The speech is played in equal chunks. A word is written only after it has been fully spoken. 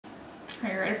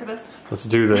Are you ready for this? Let's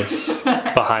do this.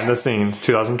 Behind the scenes,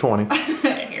 2020.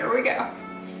 Here we go.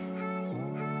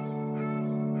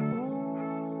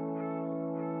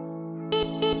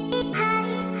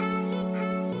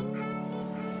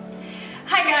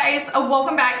 Hi guys,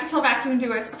 welcome back to Till Vacuum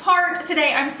Do Us Apart.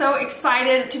 Today I'm so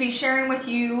excited to be sharing with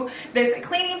you this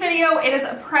cleaning video. It is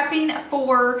prepping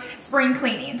for spring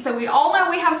cleaning. So we all know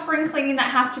we have spring cleaning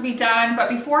that has to be done, but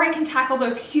before I can tackle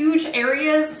those huge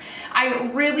areas, I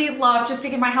really love just to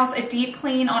give my house a deep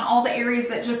clean on all the areas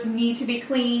that just need to be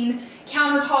clean,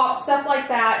 countertops, stuff like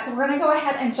that. So we're gonna go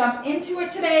ahead and jump into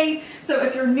it today. So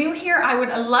if you're new here, I would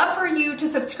love for you to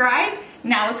subscribe.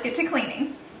 Now let's get to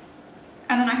cleaning.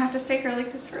 And then I have to stay here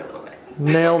like this for a little bit.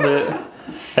 Nailed it.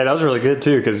 Hey, that was really good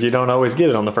too, because you don't always get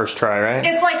it on the first try, right?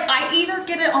 It's like I either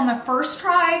get it on the first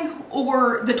try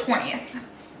or the 20th.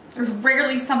 There's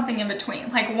rarely something in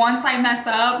between. Like once I mess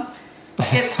up,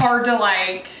 it's hard to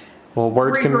like. Well,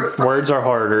 words are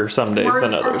harder some days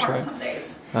than others, right? Some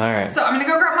days. All right. So I'm gonna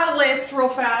go grab my list real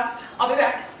fast. I'll be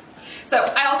back. So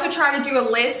I also try to do a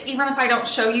list, even if I don't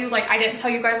show you, like I didn't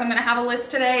tell you guys I'm gonna have a list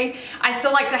today. I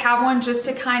still like to have one just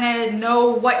to kind of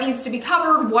know what needs to be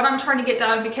covered, what I'm trying to get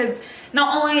done, because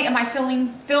not only am I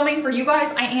filming for you guys,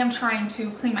 I am trying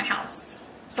to clean my house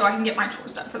so I can get my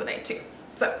chores done for the day too.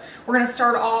 So we're gonna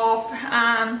start off,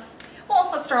 well,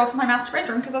 let's start off with my master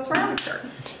bedroom because that's where I always start.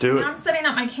 Let's do it. I'm setting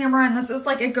up my camera and this is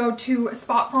like a go-to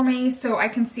spot for me so I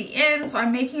can see in. So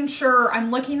I'm making sure, I'm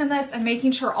looking in this and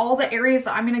making sure all the areas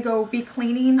that I'm gonna go be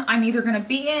cleaning, I'm either gonna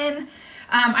be in.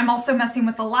 I'm also messing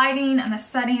with the lighting and the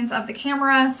settings of the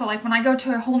camera. So like when I go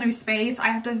to a whole new space, I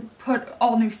have to put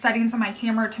all new settings on my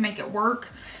camera to make it work.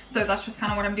 So that's just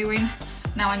kind of what I'm doing.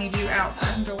 Now I need you out so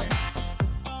I can go in.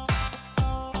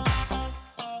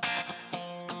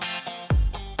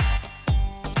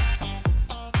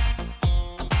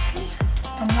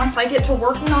 And once I get to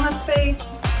working on a space,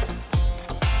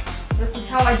 this is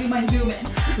how I do my zoom in.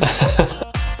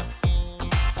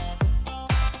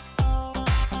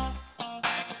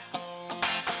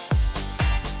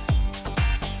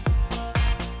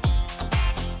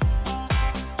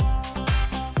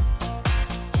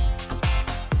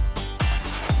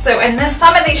 So in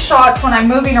some of these shots when I'm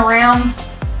moving around,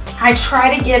 I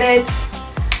try to get it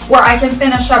where I can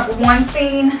finish up one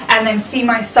scene and then see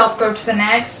myself go to the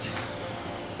next.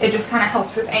 It just kind of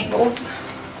helps with angles.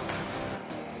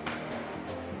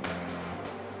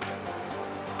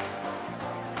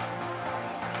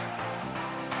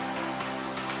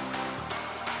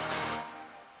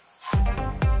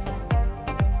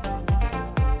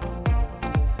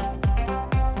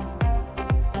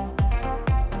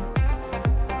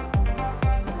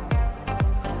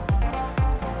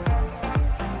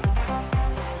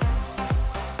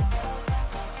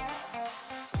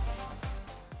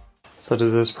 So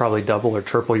does this probably double or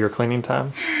triple your cleaning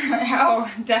time?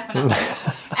 Oh, definitely.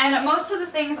 And most of the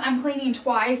things I'm cleaning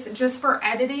twice just for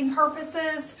editing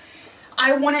purposes.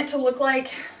 I want it to look like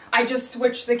I just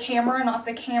switched the camera, not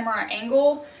the camera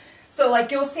angle. So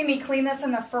like you'll see me clean this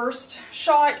in the first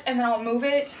shot and then I'll move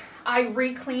it. I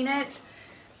re-clean it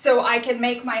so I can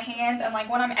make my hand, and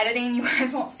like when I'm editing you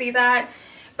guys won't see that.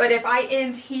 But if I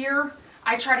end here,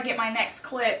 I try to get my next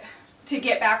clip to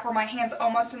get back where my hand's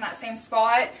almost in that same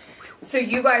spot. So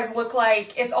you guys look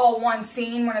like it's all one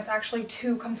scene when it's actually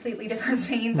two completely different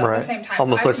scenes at the same time.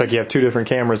 Almost looks like you have two different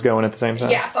cameras going at the same time.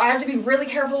 Yeah, so I have to be really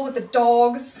careful with the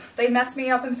dogs. They mess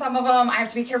me up in some of them. I have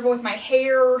to be careful with my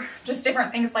hair, just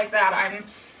different things like that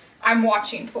I'm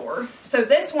watching for. So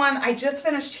this one, I just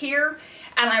finished here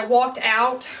and I walked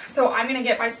out. So I'm gonna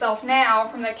get myself now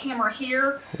from the camera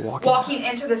here, walking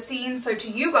into the scene. So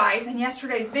to you guys in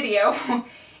yesterday's video,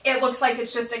 it looks like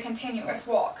it's just a continuous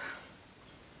walk.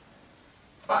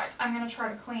 But I'm going to try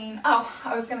to clean, oh,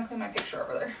 I was going to clean my picture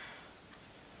over there.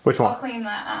 Which one? I'll clean the,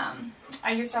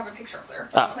 I used to have a picture up there.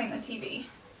 I'll clean the TV.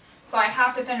 So I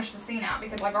have to finish the scene out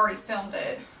because I've already filmed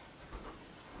it.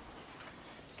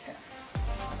 Okay.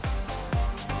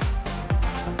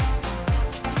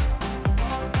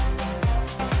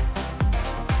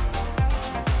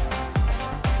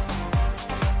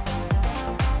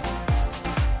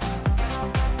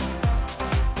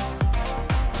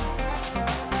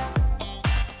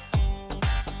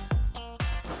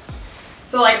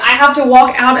 So like I have to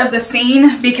walk out of the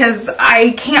scene because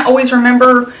I can't always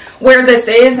remember where this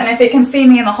is, and if it can see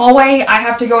me in the hallway, I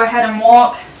have to go ahead and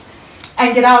walk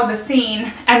and get out of the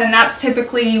scene, and then that's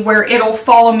typically where it'll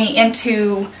follow me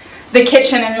into the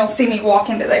kitchen and you'll see me walk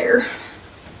into there.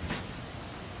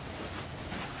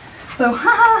 So ha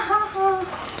ha ha ha,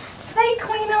 hey,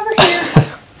 clean over here.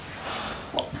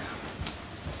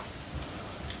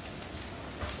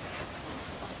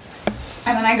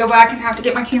 And then I go back and have to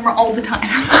get my camera all the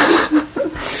time.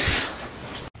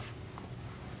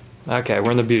 Okay,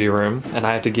 we're in the beauty room, and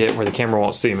I have to get where the camera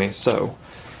won't see me, so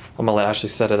I'm gonna let Ashley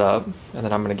set it up, and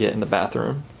then I'm gonna get in the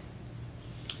bathroom.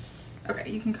 Okay,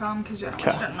 you can come because you don't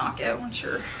want you to knock it once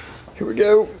you're... Here we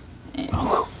go.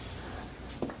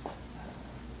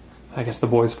 I guess the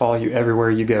boys follow you everywhere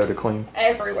you go to clean.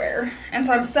 Everywhere. And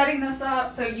so I'm setting this up,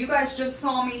 so you guys just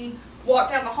saw me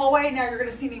walk down the hallway, now you're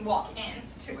gonna see me walk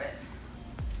into it.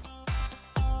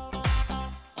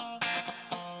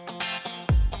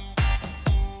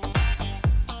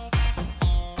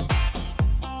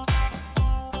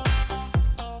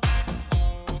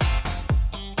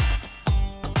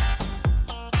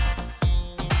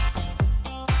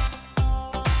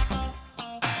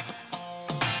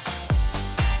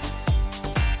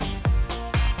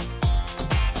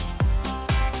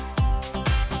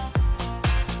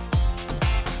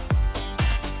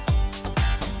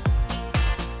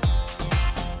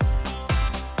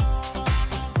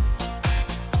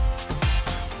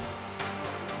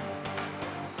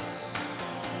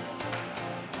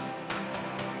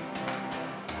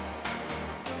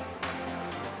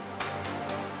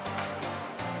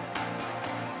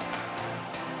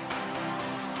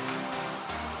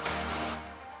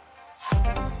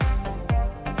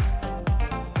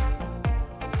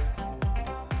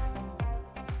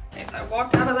 So I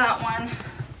walked out of that one,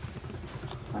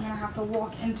 so I'm gonna have to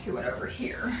walk into it over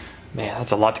here. Man,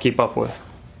 that's a lot to keep up with.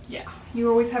 Yeah, you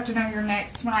always have to know your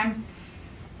next. When I'm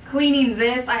cleaning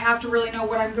this, I have to really know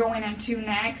what I'm going into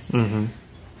next. Mm-hmm.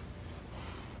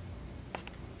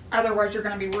 Otherwise, you're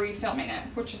gonna be refilming it,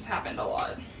 which has happened a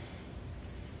lot.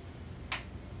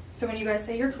 So when you guys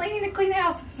say you're cleaning a clean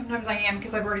house, sometimes I am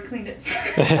because I've already cleaned it.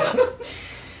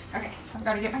 Okay, so I've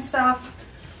got to get my stuff.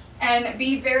 And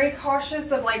be very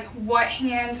cautious of like what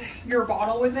hand your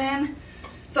bottle was in.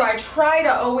 So I try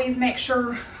to always make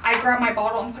sure I grab my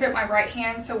bottle and put it in my right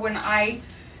hand, so when I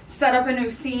set up a new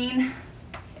scene,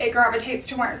 it gravitates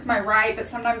to where it's my right, but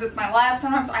sometimes it's my left.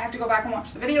 Sometimes I have to go back and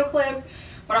watch the video clip,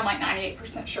 but I'm like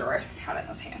 98% sure I had it in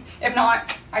this hand. If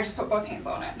not, I just put both hands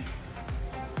on it.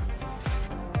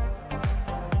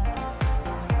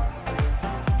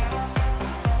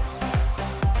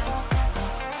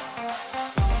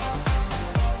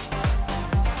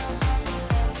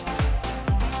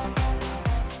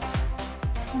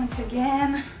 Once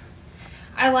again,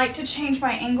 I like to change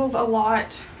my angles a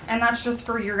lot, and that's just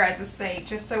for your guys' sake,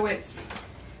 just so it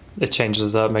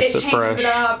changes up, makes it fresh. It changes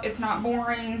it up, it's not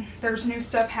boring, there's new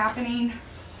stuff happening.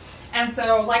 And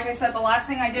so, like I said, the last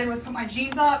thing I did was put my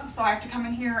jeans up, so I have to come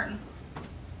in here and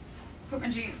put my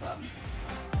jeans up.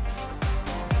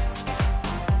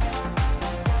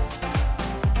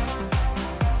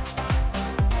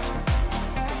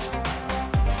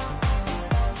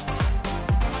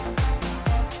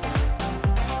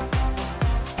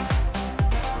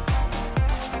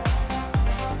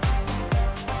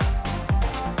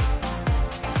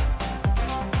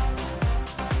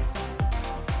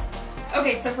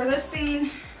 Okay, so for this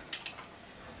scene,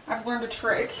 I've learned a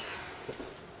trick.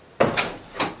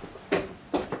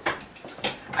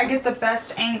 I get the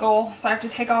best angle, so I have to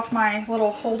take off my little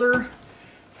holder,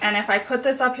 and if I put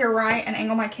this up here right and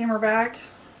angle my camera back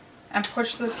and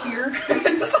push this here,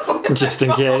 so just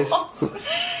in case.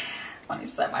 Let me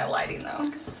set my lighting though,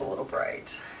 because it's a little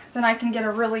bright. Then I can get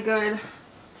a really good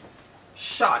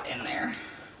shot in there.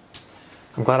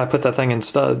 I'm glad I put that thing in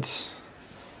studs.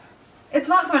 It's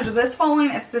not so much this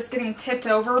falling, it's this getting tipped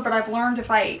over, but I've learned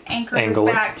if I angle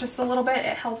this back just a little bit,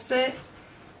 it helps it.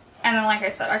 And then, like I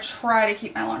said, I try to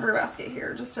keep my laundry basket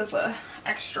here just as a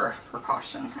extra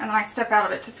precaution. And then I step out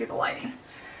of it to see the lighting.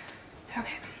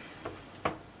 Okay.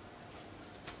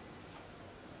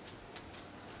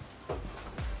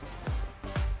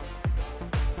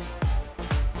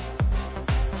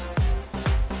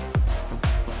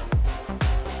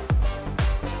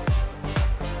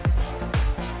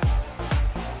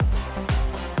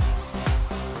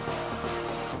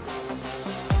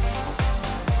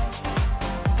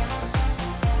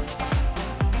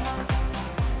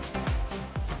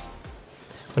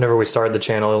 Whenever we started the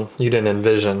channel, you didn't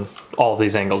envision all of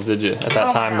these angles, did you? At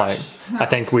that time, gosh, like, no. I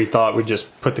think we thought we'd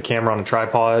just put the camera on a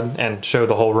tripod and show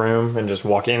the whole room and just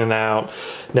walk in and out,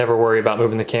 never worry about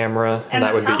moving the camera, and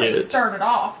that would be it. And that's how they started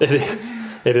off. It is.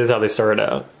 It is how they started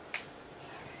out.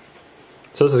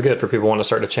 So this is good for people who want to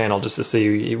start a channel, just to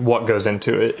see what goes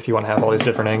into it if you want to have all these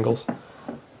different angles.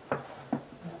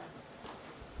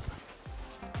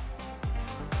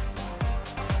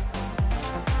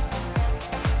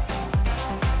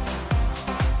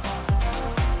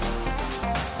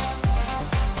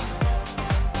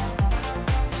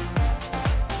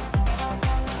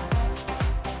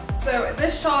 So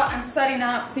this shot I'm setting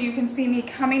up so you can see me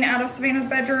coming out of Savannah's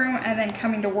bedroom and then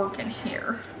coming to work in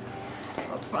here. So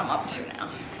that's what I'm up to now.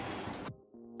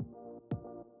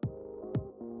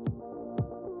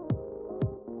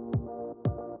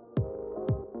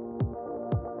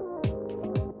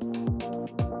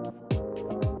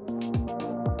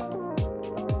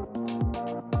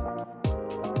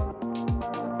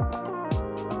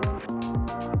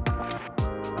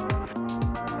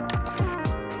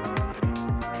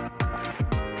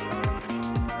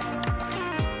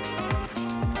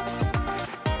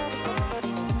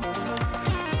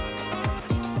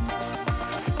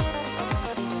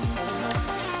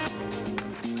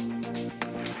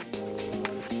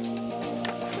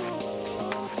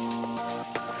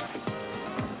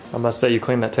 I must say you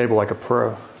cleaned that table like a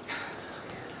pro.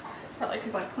 Probably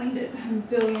because I cleaned it a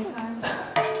billion times.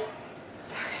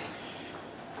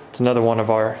 It's another one of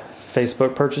our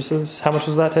Facebook purchases. How much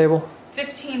was that table?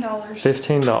 $15.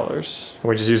 $15.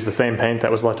 We just used the same paint that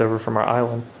was left over from our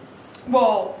island.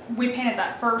 Well, we painted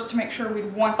that first to make sure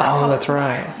we'd want that Oh, color that's for the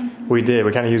right. island. We did.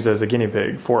 We kind of used it as a guinea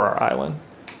pig for our island.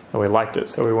 And we liked it,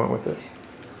 so we went with it.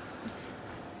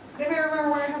 Does anybody remember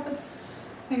where I had this?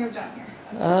 I think it was down here.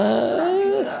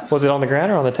 Was it on the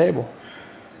ground or on the table?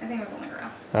 I think it was on the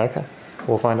ground. Okay,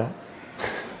 we'll find out.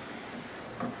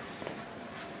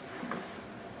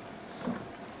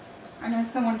 I know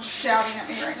someone's shouting at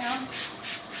me right now.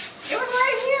 It was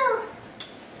right here.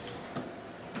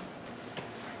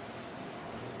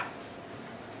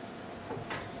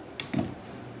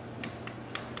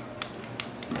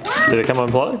 What? Did it come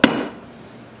unplugged?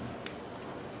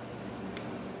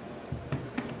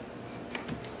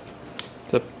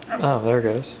 Oh, there it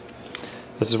goes.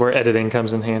 This is where editing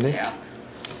comes in handy. Yeah.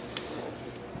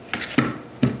 Come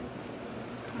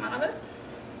out of it.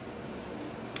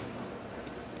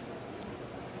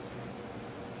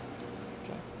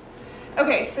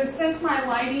 Okay, so since my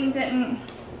lighting didn't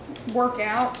work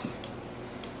out,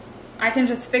 I can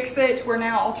just fix it where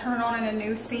now I'll turn it on in a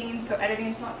new scene so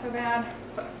editing's not so bad.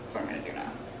 So that's what I'm gonna do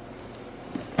now.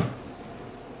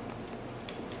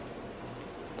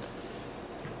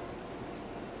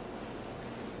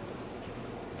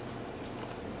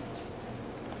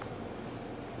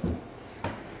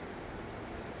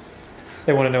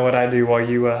 They want to know what I do while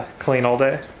you clean all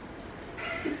day.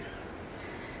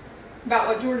 About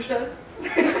what George does.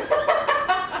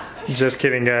 Just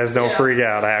kidding, guys. Don't freak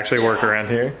out. I actually work around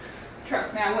here.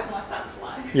 Trust me, I wouldn't let that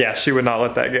slide. Yeah, she would not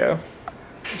let that go.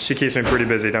 She keeps me pretty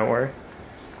busy, don't worry.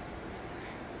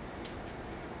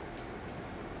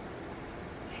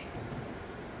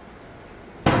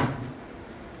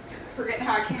 Forgetting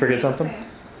how I can't Forget something?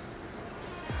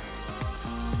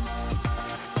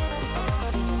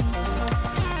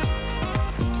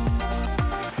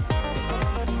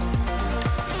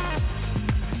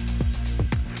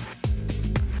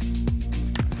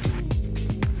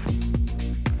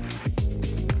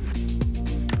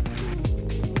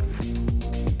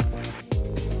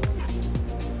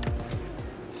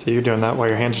 So you're doing that while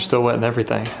your hands are still wet and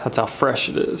everything. That's how fresh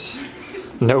it is.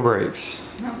 No breaks.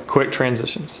 No. Quick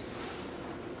transitions.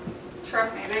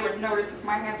 Trust me, they would notice if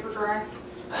my hands were dry.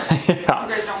 Yeah.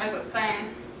 You guys don't miss a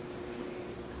thing.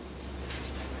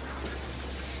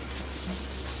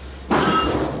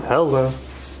 Hello.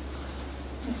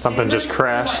 Something just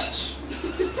crashed.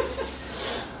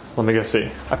 Let me go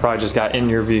see. I probably just got in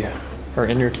your view, or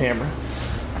in your camera.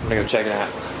 I'm gonna go check it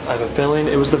out. I have a feeling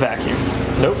it was the vacuum.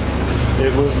 Nope.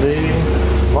 It was the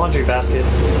laundry basket.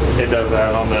 It does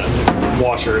that on the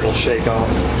washer. It'll shake off.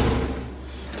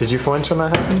 Did you flinch when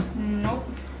that happened? Nope.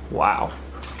 Wow.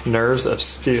 Nerves of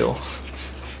steel.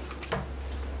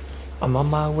 I'm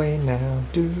on my way now.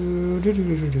 Do, do, do,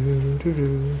 do, do, do,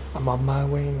 do. I'm on my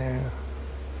way now.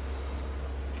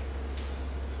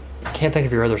 I can't think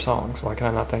of your other songs. Why can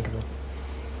I not think of them?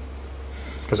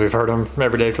 Because we've heard them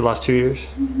every day for the last 2 years.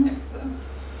 I think so.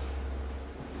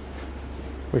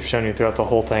 We've shown you throughout the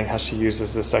whole thing how she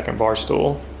uses the second bar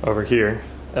stool over here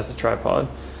as a tripod.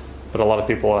 But a lot of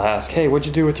people will ask, hey, what'd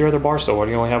you do with your other bar stool? Why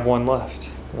do you only have one left?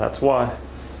 That's why.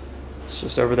 It's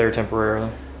just over there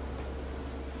temporarily.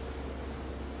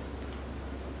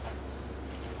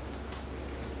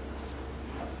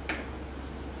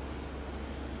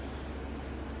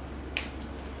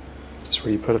 Is this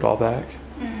where you put it all back?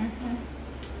 Mm-hmm.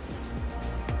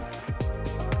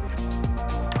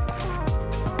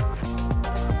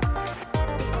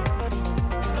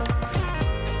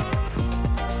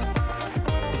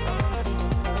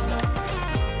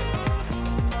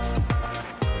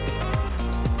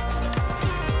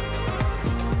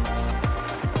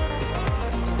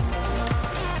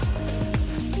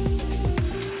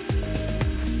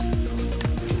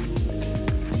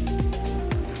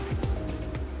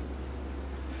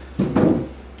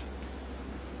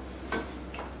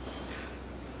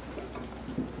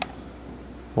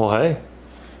 Well, hey.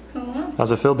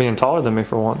 How's it feel being taller than me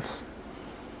for once?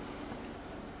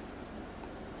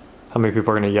 How many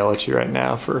people are going to yell at you right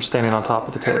now for standing on top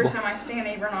of the table? Every time I stand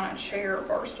even on a chair,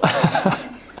 I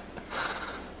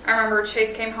remember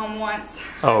Chase came home once.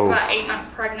 I was about 8 months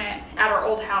pregnant at our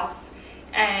old house,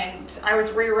 and I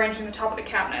was rearranging the top of the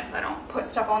cabinets. I don't put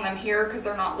stuff on them here because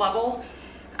they're not level,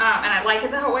 and I like it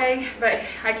that way, but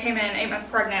I came in 8 months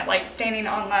pregnant, like standing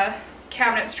on the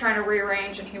cabinets trying to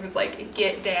rearrange, and he was like,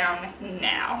 get down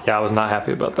now. Yeah, I was not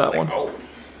happy about that one. Oh,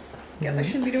 guess I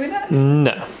shouldn't be doing that?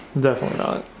 No, definitely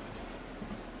not.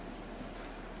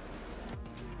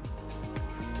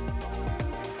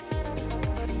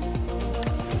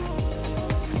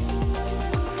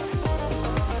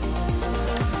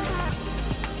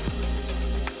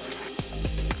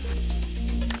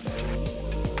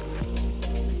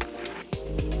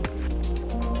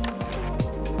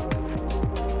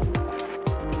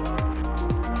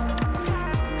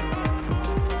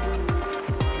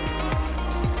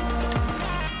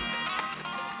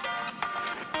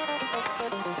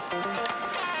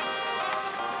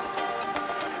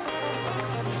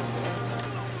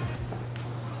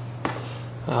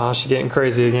 Oh, she's getting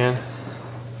crazy again.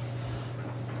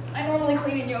 I normally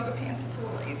clean in yoga pants. It's a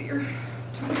little easier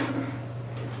to do.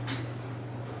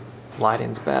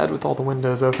 Lighting's bad with all the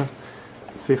windows open.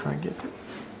 Let's see if I can get it.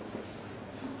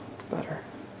 It's better.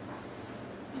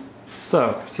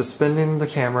 So, suspending the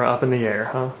camera up in the air,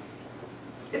 huh?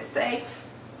 It's safe.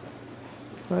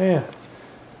 Oh yeah.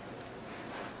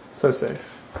 So safe.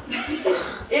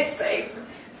 It's safe.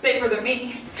 Safer than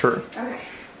me. True. Okay.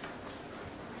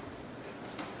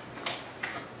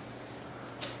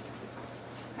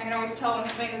 I can always tell when the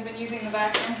thing has been using the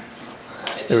vacuum.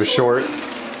 It was short.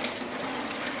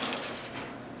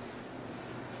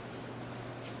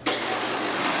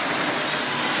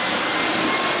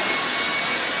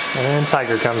 And then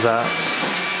Tiger comes out.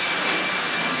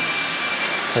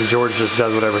 And George just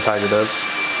does whatever Tiger does.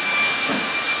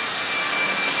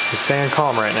 He's staying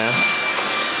calm right now.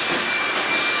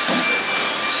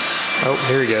 Oh,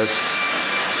 here he goes.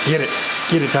 Get it.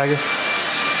 Get it, Tiger.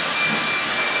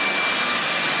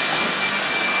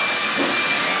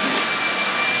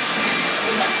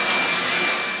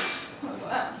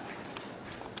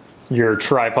 Your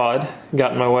tripod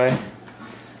got in my way.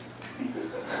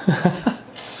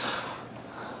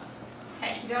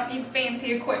 Hey, you don't need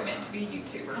fancy equipment to be a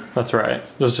YouTuber. That's right.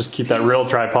 Let's just keep that real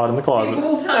tripod in the closet.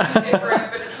 People will tell you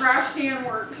different, but a trash can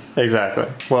works. Exactly.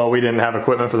 Well, we didn't have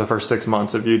equipment for the first 6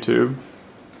 months of YouTube.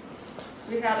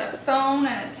 We had a phone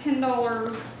and a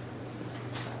 $10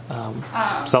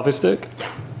 selfie stick? Yeah.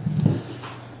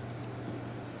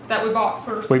 That we bought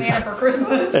for Savannah for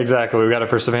Christmas. Exactly. We got it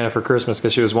for Savannah for Christmas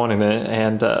because she was wanting it,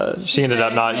 and she ended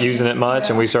up not using it much,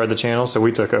 and we started the channel, so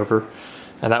we took over.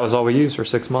 And that was all we used for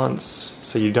 6 months.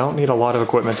 So you don't need a lot of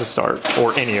equipment to start,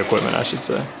 or any equipment, I should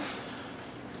say.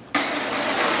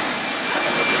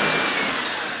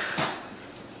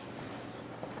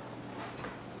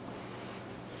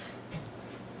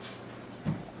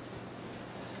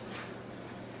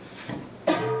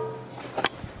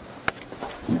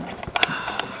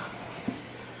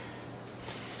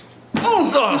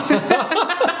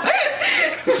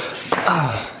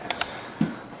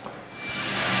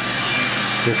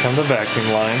 Here come the vacuum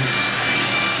lines.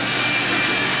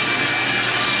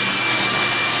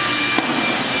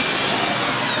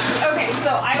 Okay,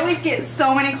 so I always get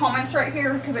so many comments right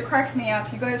here because it cracks me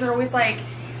up. You guys are always like,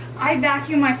 I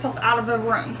vacuum myself out of the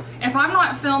room. If I'm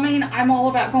not filming, I'm all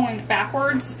about going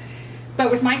backwards.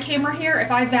 But with my camera here, if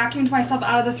I vacuumed myself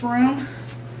out of this room,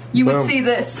 you would see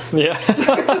this. Yeah.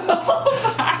 The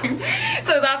whole time.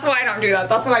 So that's why I don't do that.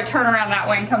 That's why I turn around that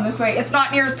way and come this way. It's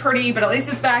not near as pretty, but at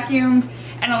least it's vacuumed.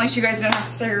 And at least you guys didn't have to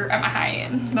stare at my high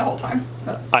end the whole time.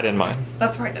 So I didn't mind.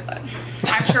 that's why I did that.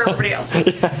 I'm sure everybody else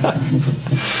did.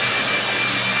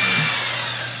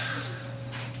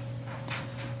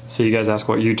 So you guys ask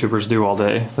what YouTubers do all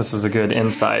day. This is a good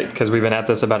insight because we've been at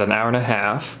this about an hour and a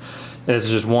half. This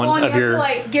is just one Well, and of you your... have to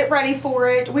like get ready for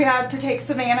it. We had to take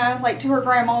Savannah like to her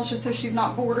grandma's just so she's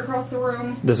not bored across the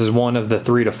room. This is one of the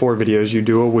 3 to 4 videos you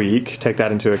do a week. Take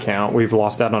that into account. We've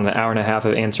lost out on an hour and a half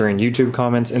of answering YouTube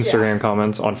comments, Instagram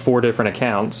comments on 4 different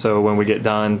accounts. So when we get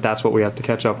done, that's what we have to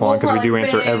catch up on because we do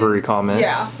answer every comment.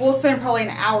 Yeah, we'll spend probably an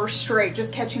hour straight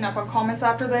just catching up on comments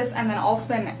after this, and then I'll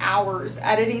spend hours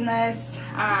editing this.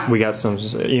 We got some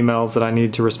emails that I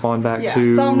need to respond back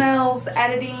to. Thumbnails,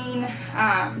 editing.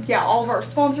 yeah, all of our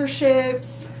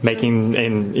sponsorships. Making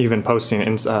and even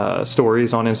posting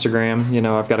stories on Instagram. You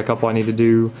know, I've got a couple I need to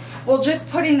do. Well, just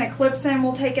putting the clips in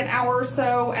will take an hour or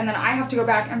so, and then I have to go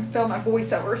back and film a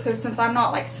voiceover. So since I'm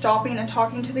not like stopping and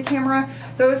talking to the camera,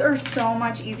 those are so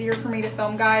much easier for me to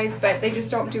film, guys, but they just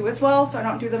don't do as well, so I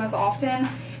don't do them as often.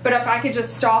 But if I could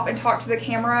just stop and talk to the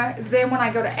camera, then when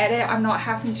I go to edit, I'm not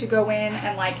having to go in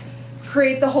and like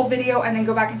create the whole video and then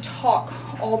go back and talk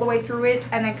all the way through it,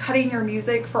 and then cutting your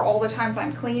music for all the times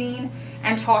I'm cleaning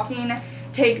and talking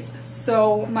takes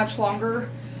so much longer.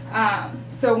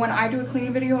 So when I do a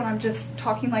cleaning video and I'm just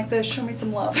talking like this, show me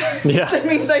some love. Yeah, It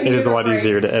means I need it is a lot break.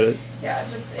 easier to edit. Yeah,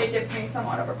 it gives me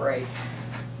somewhat of a break.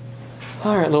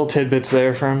 All right, little tidbits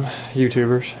there from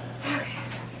YouTubers. Okay.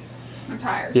 I'm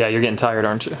tired. Yeah, you're getting tired,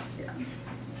 aren't you? Yeah.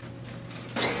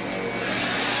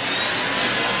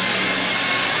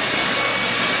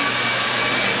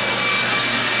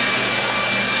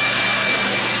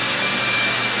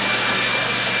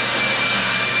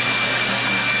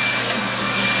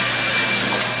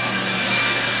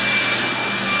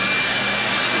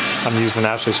 I'm using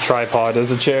Ashley's tripod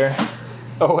as a chair.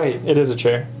 Oh wait, it is a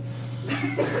chair.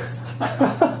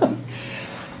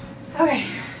 Okay.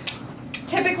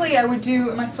 Typically I would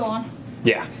do, am I still on?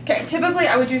 Yeah. Okay, typically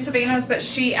I would do Savannah's, but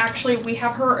we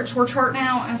have her a chore chart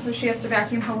now, and so she has to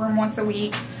vacuum her room once a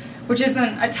week, which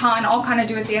isn't a ton. I'll kind of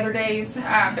do it the other days,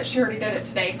 but she already did it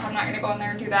today, so I'm not going to go in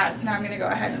there and do that. So now I'm going to go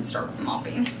ahead and start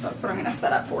mopping. So that's what I'm going to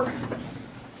set up for.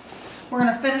 We're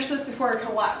going to finish this before I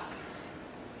collapse,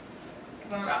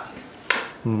 because I'm about to.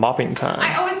 Mopping time.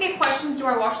 I always get questions, do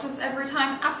I wash this every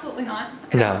time? Absolutely not.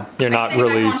 No, you're not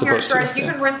really supposed to. You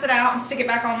can rinse it out and stick it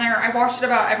back on there. I wash it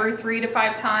about every 3 to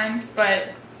 5 times, but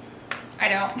I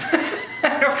don't.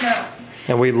 I don't know.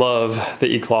 And we love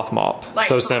the e-cloth mop. Like,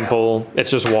 so for simple.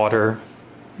 It's just water.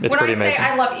 It's pretty amazing.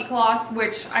 When I say I love e-cloth,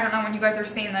 which I don't know when you guys are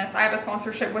seeing this, I have a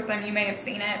sponsorship with them, you may have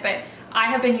seen it, but I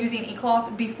have been using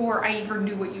e-cloth before I even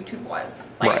knew what YouTube was.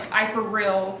 Like, right. I for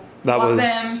real that love was,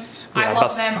 them. Yeah, I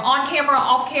love them on camera,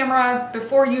 off camera,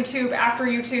 before YouTube, after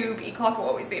YouTube. E-cloth will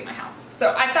always be in my house.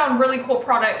 So I found really cool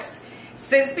products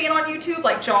since being on YouTube,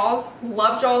 like Jaws.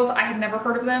 Love Jaws. I had never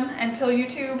heard of them until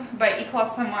YouTube, but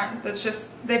e-cloth's someone that's just,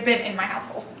 they've been in my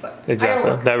household. So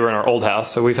exactly. They were in our old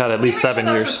house, so we've had at least 7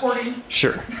 years. Recording?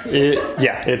 Sure.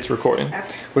 Yeah, it's recording. Okay.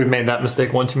 We've made that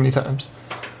mistake one too many times.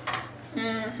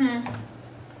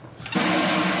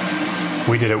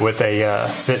 We did it with a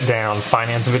sit-down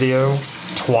finance video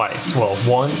twice. Well,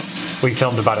 once we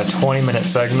filmed about a 20-minute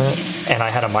segment, and I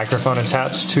had a microphone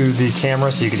attached to the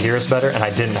camera so you could hear us better, and I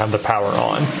didn't have the power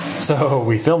on. So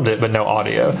we filmed it, but no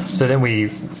audio. So then we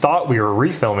thought we were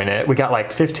refilming it. We got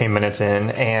like 15 minutes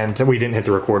in, and we didn't hit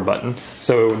the record button.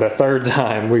 So the third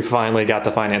time, we finally got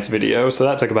the finance video. So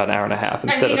that took about an hour and a half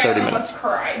instead of 30 minutes. I almost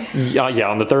cried. Yeah,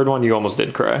 on the third one, you almost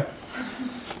did cry.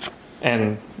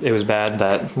 And it was bad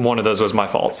that one of those was my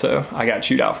fault, so I got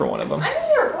chewed out for one of them. I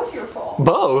think they were both your fault.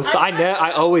 Both?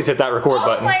 I always hit that record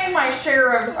button. I'll claim my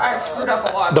share of, I've screwed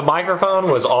up a lot. The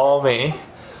microphone was all me.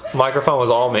 Microphone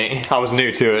was all me. I was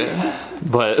new to it.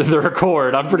 But the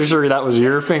record, I'm pretty sure that was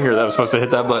your finger that was supposed to hit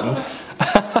that button.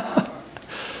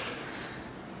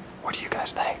 What do you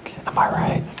guys think? Am I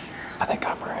right? I think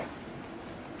I'm right.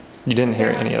 You didn't hear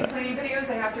any of that. Cleaning videos,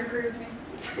 they have to agree with me.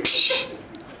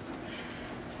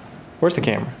 Where's the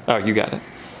camera? Oh, you got it.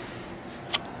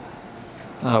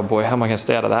 Oh boy, how am I gonna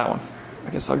stay out of that one? I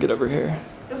guess I'll get over here.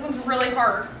 This one's really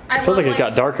hard. It feels like it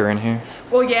got darker in here.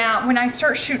 Well, yeah, when I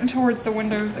start shooting towards the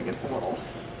windows, it gets a little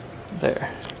there.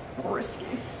 Risky.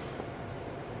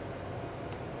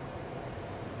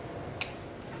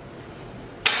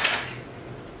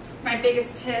 My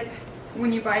biggest tip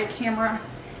when you buy a camera,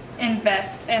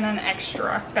 invest in an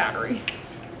extra battery.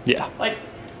 Yeah. Like,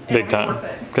 big time,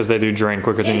 because they do drain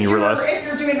quicker than you realize. If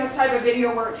you're doing this type of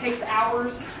video where it takes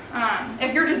hours,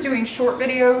 if you're just doing short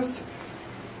videos,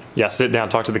 yeah, sit down,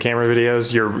 talk to the camera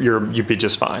videos, you'd be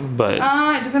just fine. But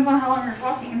it depends on how long you're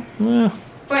talking.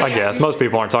 I guess most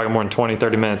people aren't talking more than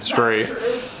 20-30 minutes straight.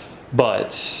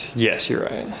 But yes, you're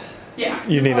right. Yeah,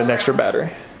 you need an extra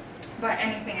battery. But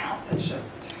anything else, it's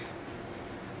just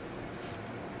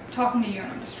talking to you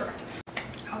and I'm distracted.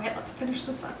 Okay, let's finish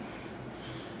this up.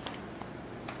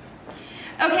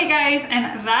 Okay guys,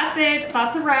 and that's it.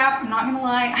 That's a wrap. I'm not gonna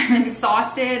lie, I'm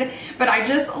exhausted, but I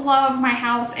just love my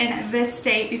house in this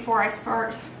state before you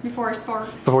spart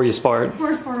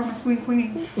on my swing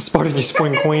queening. Sparted you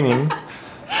swing queening.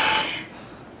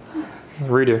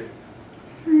 Redo.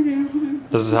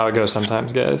 This is how it goes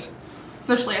sometimes, guys.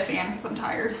 Especially at the end because I'm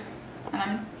tired and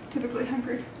I'm typically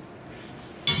hungry.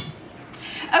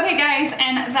 Okay guys,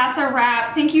 and that's a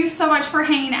wrap. Thank you so much for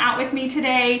hanging out with me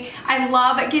today. I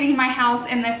love getting my house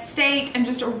in this state and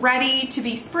just ready to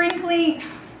be spring clean.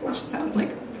 Which sounds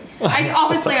like,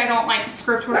 obviously I don't like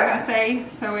script what I'm gonna say,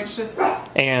 so it's just.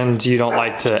 And you don't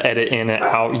like to edit in it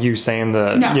out you saying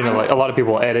the, no, you know, like a lot of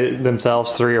people edit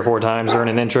themselves 3 or 4 times during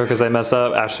an intro because they mess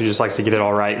up. Ashley just likes to get it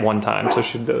all right one time, so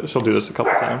she'll do this a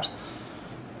couple times.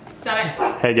 Is that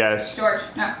it? Hey guys. George,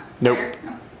 no. Nope.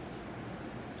 No.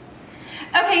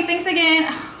 Okay, thanks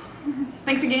again.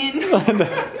 Thanks again.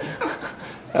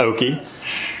 Okie.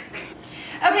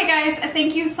 Okay guys,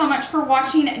 thank you so much for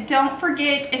watching. Don't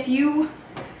forget, if you,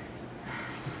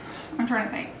 I'm trying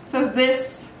to think. So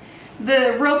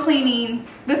the real cleaning,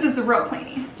 this is the real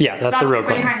cleaning. Yeah, that's the real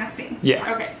cleaning. Behind the scenes.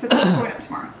 Yeah. Okay, so that's going up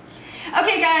tomorrow.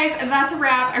 Okay guys, that's a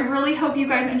wrap. I really hope you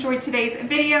guys enjoyed today's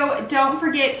video. Don't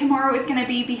forget, tomorrow is gonna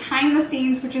be behind the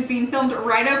scenes, which is being filmed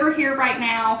right over here right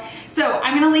now. So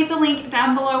I'm gonna leave the link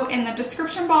down below in the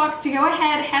description box to go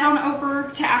ahead, head on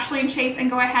over to Ashley and Chase and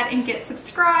go ahead and get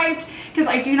subscribed, because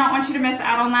I do not want you to miss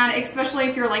out on that, especially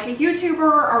if you're like a YouTuber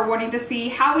or wanting to see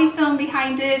how we film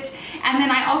behind it. And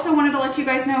then I also wanted to let you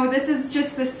guys know this is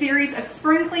just the series of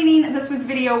spring cleaning. This was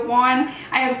video 1.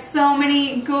 I have so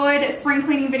many good spring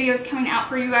cleaning videos coming out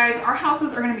for you guys. Our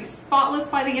houses are going to be spotless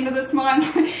by the end of this month,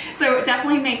 so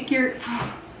definitely make your,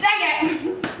 dang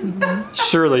it.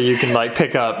 Surely you can like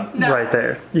pick up right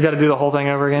there. You got to do the whole thing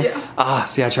over again? Yeah. Ah,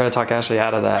 see, I try to talk Ashley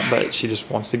out of that, but she just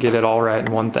wants to get it all right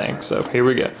in one thing, so here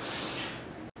we go.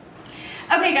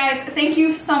 Okay guys, thank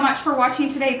you so much for watching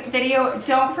today's video.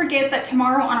 Don't forget that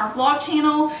tomorrow on our vlog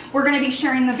channel, we're going to be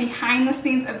sharing the behind the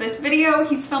scenes of this video.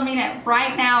 He's filming it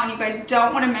right now and you guys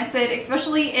don't want to miss it,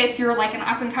 especially if you're like an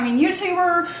up and coming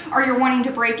YouTuber or you're wanting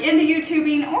to break into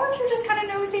YouTubing, or if you're just kind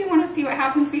of nosy and want to see what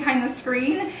happens behind the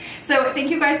screen. So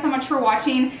thank you guys so much for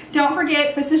watching. Don't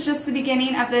forget, this is just the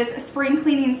beginning of this spring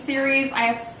cleaning series. I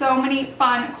have so many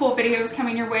fun, cool videos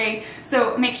coming your way.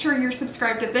 So make sure you're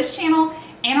subscribed to this channel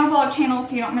and our vlog channel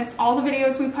so you don't miss all the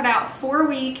videos we put out for a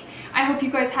week. I hope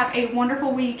you guys have a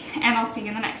wonderful week and I'll see you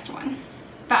in the next one.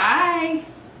 Bye.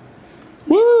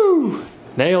 Woo!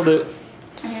 Nailed it.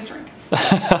 I need a drink.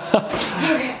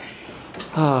 Okay.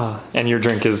 And your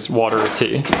drink is water or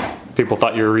tea. People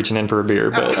thought you were reaching in for a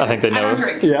beer, but okay. I think they know. I don't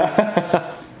drink.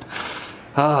 Yeah.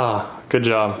 Good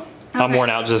job. Okay. I'm worn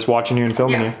out just watching you and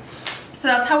filming you. So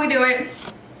that's how we do it.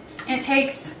 It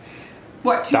takes,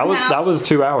 what, 2 and a half? That was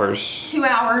 2 hours. 2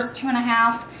 hours,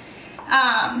 2.5.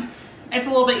 It's a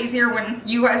little bit easier when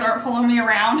you guys aren't following me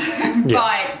around,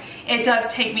 but it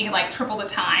does take me like triple the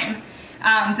time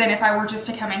than if I were just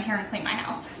to come in here and clean my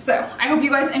house. So I hope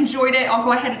you guys enjoyed it. I'll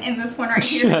go ahead and end this one right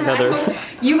here. I hope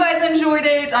you guys enjoyed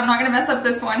it. I'm not gonna mess up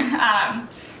this one.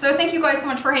 So thank you guys so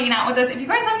much for hanging out with us. If you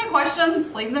guys have any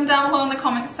questions, leave them down below in the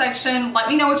comments section. Let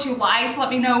me know what you liked. Let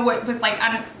me know what was like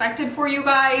unexpected for you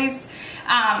guys.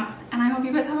 And I hope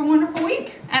you guys have a wonderful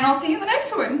week. And I'll see you in the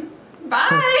next one.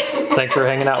 Bye. Thanks for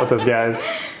hanging out with us, guys.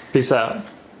 Peace out.